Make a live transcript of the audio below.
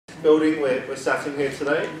building we're sat in here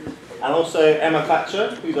today. And also Emma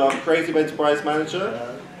Thatcher, who's our Creative Enterprise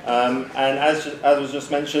Manager. And as was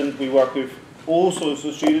just mentioned, we work with all sorts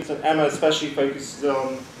of students, and Emma especially focuses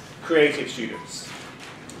on creative students.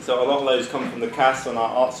 So a lot of those come from the CAS and our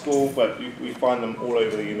art school, but we find them all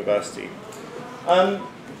over the university.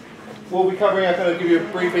 We'll be covering, I'm going to give you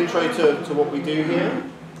a brief intro to what we do here,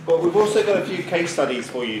 but we've also got a few case studies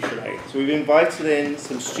for you today. So we've invited in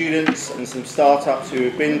some students and some startups who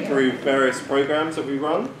have been through various programs that we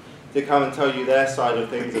run to come and tell you their side of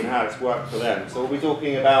things and how it's worked for them. So we'll be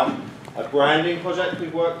talking about a branding project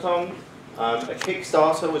we've worked on, a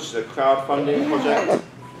Kickstarter, which is a crowdfunding project,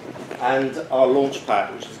 and our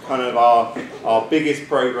Launchpad, which is kind of our biggest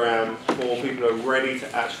program for people who are ready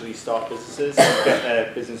to actually start businesses and get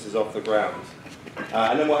their businesses off the ground.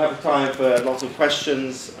 And then we'll have time for lots of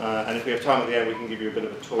questions, and if we have time at the end, we can give you a bit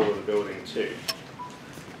of a tour of the building too.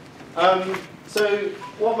 So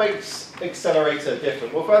what makes Accelerator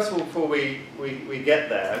different? Well, first of all, before we get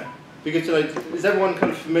there, it'd be good to know, is everyone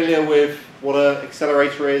kind of familiar with what an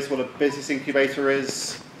accelerator is, what a business incubator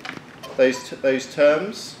is, those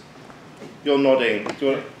terms? You're nodding. Do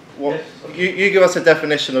you, what, yes. you give us a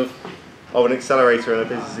definition of an accelerator and a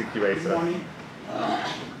business incubator. Good morning.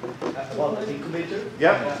 About the incubator.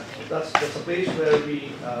 Yeah. That's a place where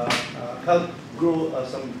we help grow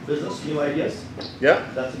some business, new ideas. Yeah.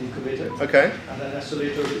 That's an incubator. Okay. And then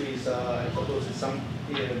accelerator is, I suppose, is some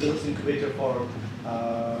business incubator for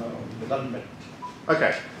the London Met.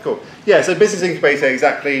 Okay, cool. Yeah, so business incubator,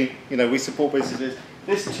 exactly, we support businesses.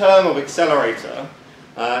 This term of accelerator,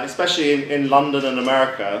 especially in London and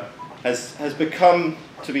America, has become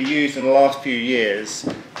to be used in the last few years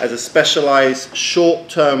as a specialized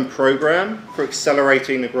short-term program for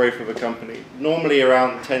accelerating the growth of a company, normally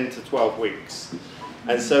around 10 to 12 weeks.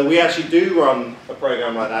 And so we actually do run a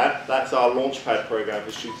program like that. That's our Launchpad program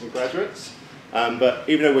for students and graduates. But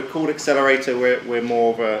even though we're called Accelerator, we're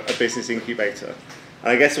more of a business incubator.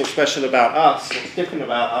 And I guess what's special about us, what's different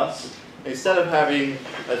about us, instead of having,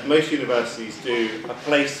 as most universities do, a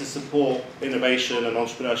place to support innovation and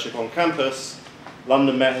entrepreneurship on campus,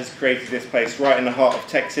 London Met has created this place right in the heart of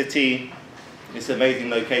Tech City. It's an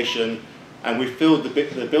amazing location, and we've filled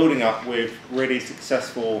the building up with really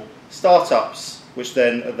successful startups, which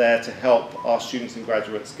then are there to help our students and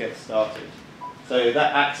graduates get started. So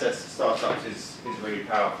that access to startups is really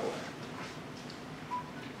powerful.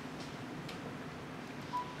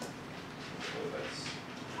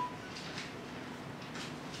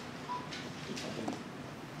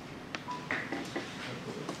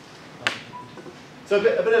 So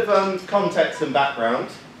a bit of context and background.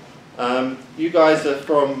 You guys are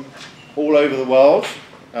from all over the world,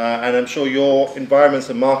 and I'm sure your environments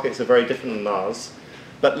and markets are very different than ours.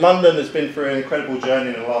 But London has been through an incredible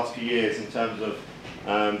journey in the last few years in terms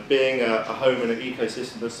of being a home and an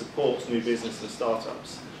ecosystem that supports new business and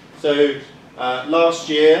startups. So last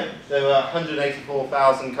year, there were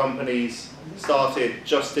 184,000 companies started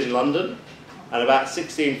just in London, and about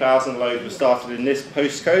 16,000 of those were started in this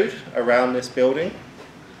postcode around this building.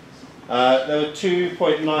 There were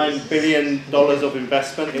 $2.9 billion of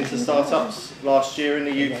investment into startups last year in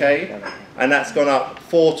the UK, and that's gone up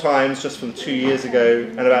 4 times just from 2 years ago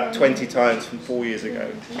and about 20 times from 4 years ago.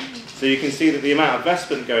 So you can see that the amount of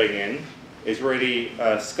investment going in is really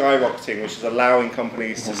skyrocketing, which is allowing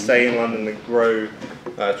companies to stay in London and grow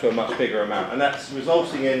to a much bigger amount. And that's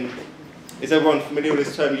resulting in, is everyone familiar with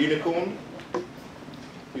this term unicorn?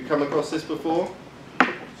 You come across this before?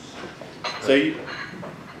 So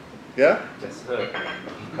yeah? Yes, sir.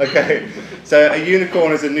 Okay, so a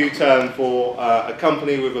unicorn is a new term for a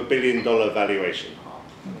company with $1 billion valuation.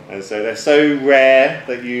 And so they're so rare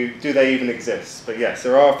that do they even exist? But yes,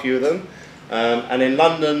 there are a few of them. And in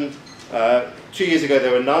London, 2 years ago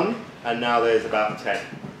there were none, and now there's about 10.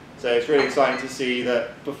 So it's really exciting to see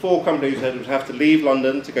that before companies would have to leave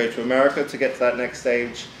London to go to America to get to that next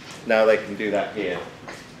stage, now they can do that here.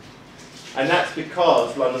 And that's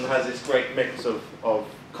because London has this great mix of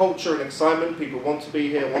culture and excitement. People want to be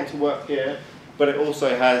here, want to work here, but it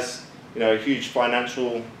also has a huge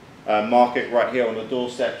financial market right here on the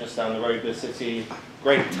doorstep, just down the road of the city.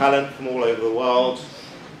 Great talent from all over the world,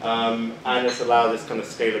 and it's allowed this kind of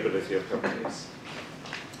scalability of companies.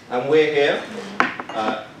 And we're here,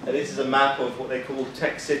 and this is a map of what they call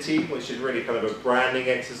Tech City, which is really kind of a branding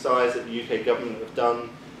exercise that the UK government have done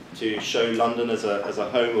to show London as a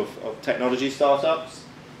home of technology startups.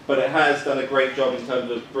 But it has done a great job in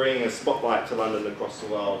terms of bringing a spotlight to London across the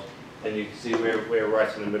world, and you can see we're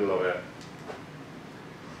right in the middle of it.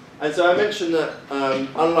 And so I mentioned that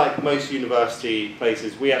unlike most university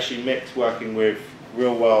places, we actually mix working with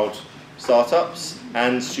real-world startups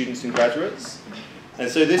and students and graduates. And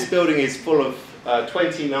so this building is full of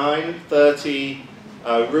 29, 30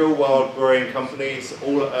 real-world growing companies,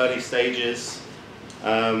 all at early stages.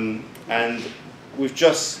 And we've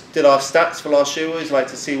just did our stats for last year. We always like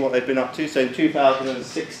to see what they've been up to. So in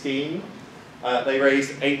 2016, they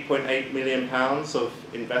raised £8.8 million of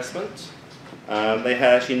investment. They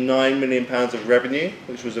had actually £9 million of revenue,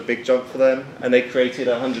 which was a big jump for them, and they created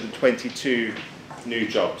 122 new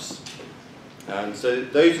jobs. So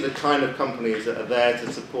those are the kind of companies that are there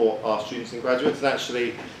to support our students and graduates, and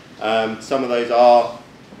actually some of those are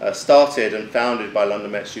started and founded by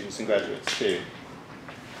London Met students and graduates too.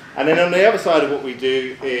 And then on the other side of what we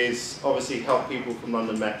do is obviously help people from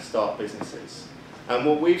London Met start businesses. And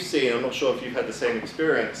what we've seen, I'm not sure if you've had the same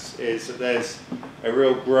experience, is that there's a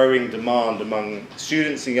real growing demand among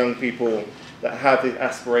students and young people that have the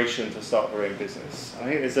aspiration to start their own business. I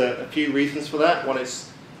think there's a few reasons for that. One,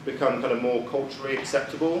 it's become kind of more culturally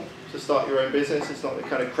acceptable to start your own business. It's not the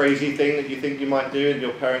kind of crazy thing that you think you might do and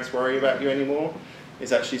your parents worry about you anymore.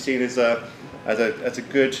 It's actually seen as a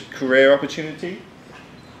good career opportunity.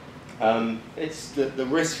 The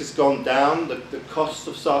risk has gone down, the cost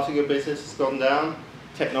of starting a business has gone down.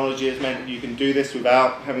 Technology has meant that you can do this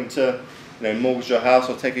without having to mortgage your house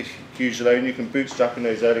or take a huge loan. You can bootstrap in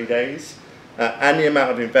those early days. And the amount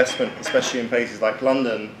of investment, especially in places like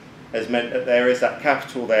London, has meant that there is that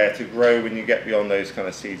capital there to grow when you get beyond those kind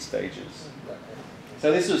of seed stages.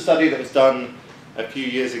 So this was a study that was done a few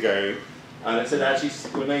years ago, and it said actually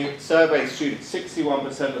when they surveyed students,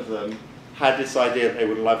 61% of them had this idea that they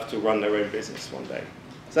would love to run their own business one day.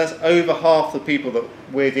 So that's over half the people that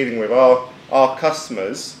we're dealing with, our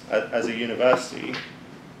customers as a university,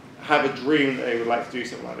 have a dream that they would like to do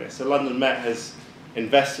something like this. So London Met has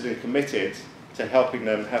invested and committed to helping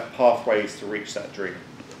them have pathways to reach that dream.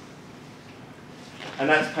 And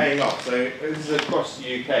that's paying off. So this is across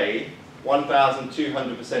the UK,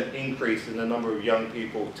 1,200% increase in the number of young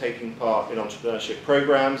people taking part in entrepreneurship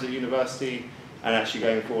programs at university and actually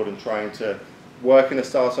going forward and trying to work in a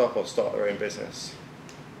startup or start their own business.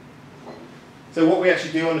 So what we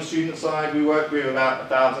actually do on the student side, we work with about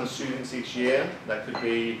 1,000 students each year. That could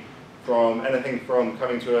be from anything from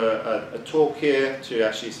coming to a talk here to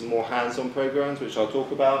actually some more hands-on programs, which I'll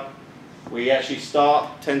talk about. We actually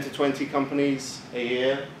start 10 to 20 companies a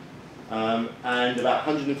year, and about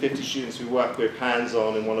 150 students we work with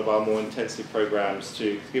hands-on in one of our more intensive programs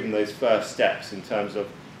to give them those first steps in terms of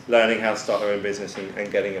learning how to start their own business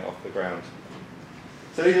and getting it off the ground.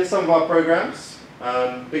 So these are some of our programs.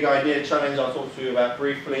 Big Idea Challenge I'll talk to you about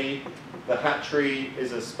briefly. The Hatchery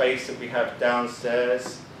is a space that we have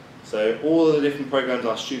downstairs. So all of the different programs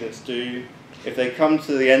our students do, if they come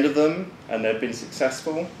to the end of them and they've been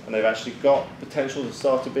successful and they've actually got potential to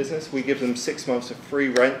start a business, we give them 6 months of free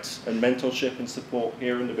rent and mentorship and support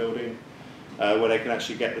here in the building where they can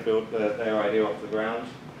actually get their idea off the ground.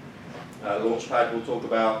 Launchpad we'll talk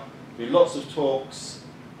about. We do lots of talks.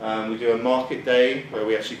 We do a market day where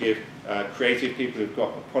we actually give creative people who've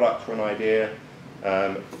got a product or an idea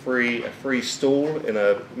a free stall in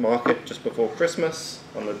a market just before Christmas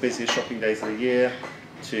on the busiest shopping days of the year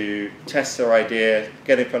to test their idea,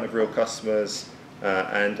 get in front of real customers,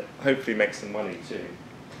 and hopefully make some money too.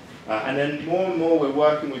 And then more and more we're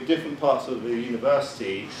working with different parts of the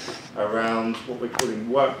university around what we're calling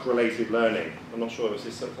work-related learning. I'm not sure if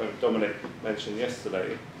this is something Dominic mentioned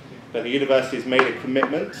yesterday, but the university has made a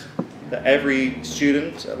commitment that every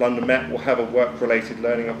student at London Met will have a work-related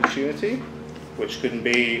learning opportunity, which could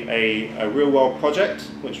be a real-world project,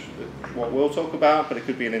 which what we'll talk about, but it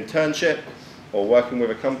could be an internship or working with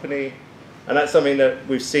a company. And that's something that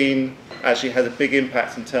we've seen actually has a big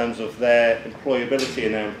impact in terms of their employability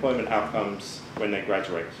and their employment outcomes when they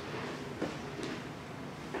graduate.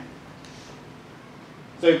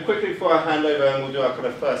 So quickly before I hand over and we'll do our kind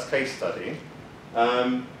of first case study.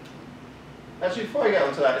 Actually, before I get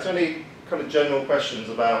onto that, is there any kind of general questions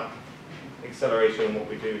about Accelerator and what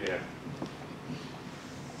we do here?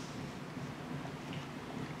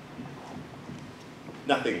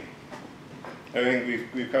 Nothing. Everything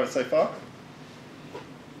we've covered so far?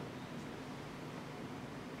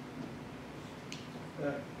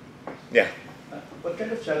 Yeah. What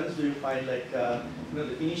kind of challenge do you find? Like,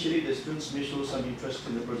 initially the students may show some interest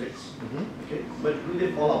in the projects, okay, but will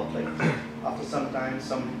they fall out? Like, after some time,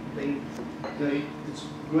 something, it's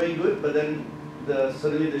going good, but then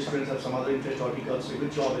suddenly the students have some other interest, or he got a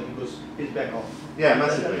good job and he goes, it's back off. Yeah,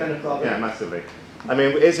 massively. That kind of problem. Yeah, massively. I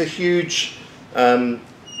mean, it's a huge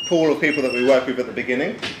pool of people that we work with at the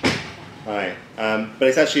beginning, right? But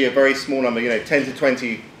it's actually a very small number. 10 to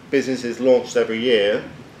 20 businesses launched every year.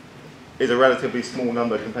 is a relatively small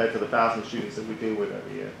number compared to the 1,000 students that we deal with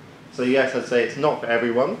every year. So yes, I'd say it's not for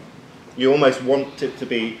everyone. You almost want it to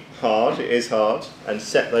be hard, it is hard, and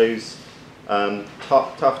set those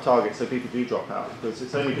tough targets so people do drop out, because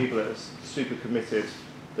it's only people that are super committed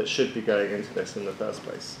that should be going into this in the first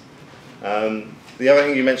place. The other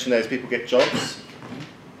thing you mentioned there is people get jobs,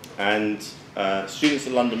 and students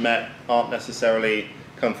at London Met aren't necessarily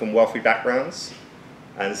come from wealthy backgrounds,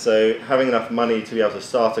 and so having enough money to be able to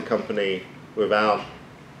start a company without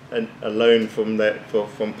a loan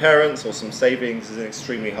from parents or some savings is an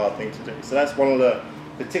extremely hard thing to do. So that's one of the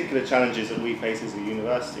particular challenges that we face as a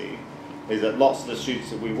university, is that lots of the students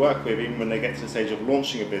that we work with, even when they get to the stage of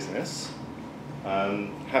launching a business,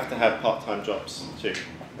 have to have part-time jobs too.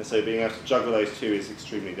 And so being able to juggle those two is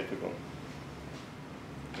extremely difficult.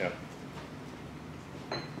 Yeah.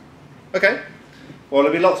 Okay. Well,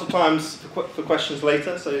 there'll be lots of times for questions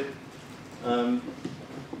later, so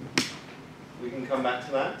we can come back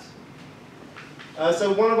to that.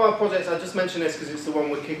 So one of our projects, I just mentioned this because it's the one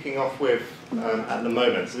we're kicking off with at the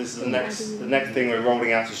moment. So this is the next thing we're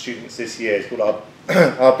rolling out to students this year. It's called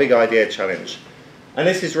our Big Idea Challenge. And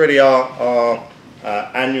this is really our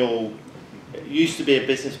annual, it used to be a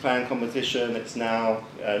business plan competition. It's now,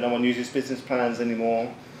 no one uses business plans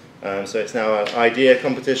anymore. So it's now an idea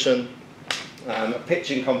competition, a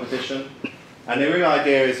pitching competition. And the real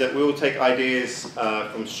idea is that we will take ideas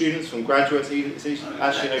from students, from graduates, it's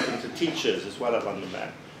actually open to teachers as well at London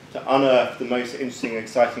Met, to unearth the most interesting,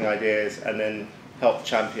 exciting ideas and then help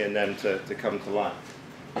champion them to come to life.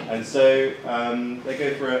 And so they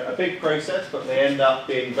go through a big process, but they end up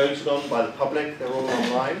being voted on by the public. They're all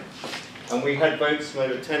online. And we had votes from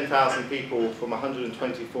over 10,000 people from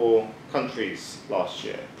 124 countries last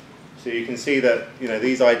year. So you can see that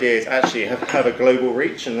these ideas actually have a global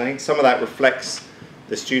reach, and I think some of that reflects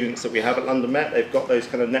the students that we have at London Met. They've got those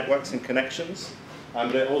kind of networks and connections,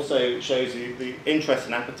 but it also shows you the interest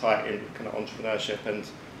and appetite in kind of entrepreneurship and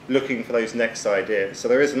looking for those next ideas. So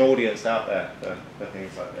there is an audience out there for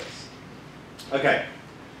things like this. Okay,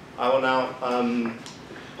 I will now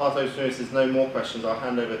pass over to, if there's no more questions, I'll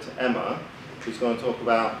hand over to Emma, who's going to talk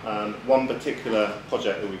about one particular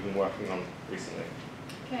project that we've been working on recently.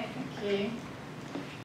 Okay, thank you.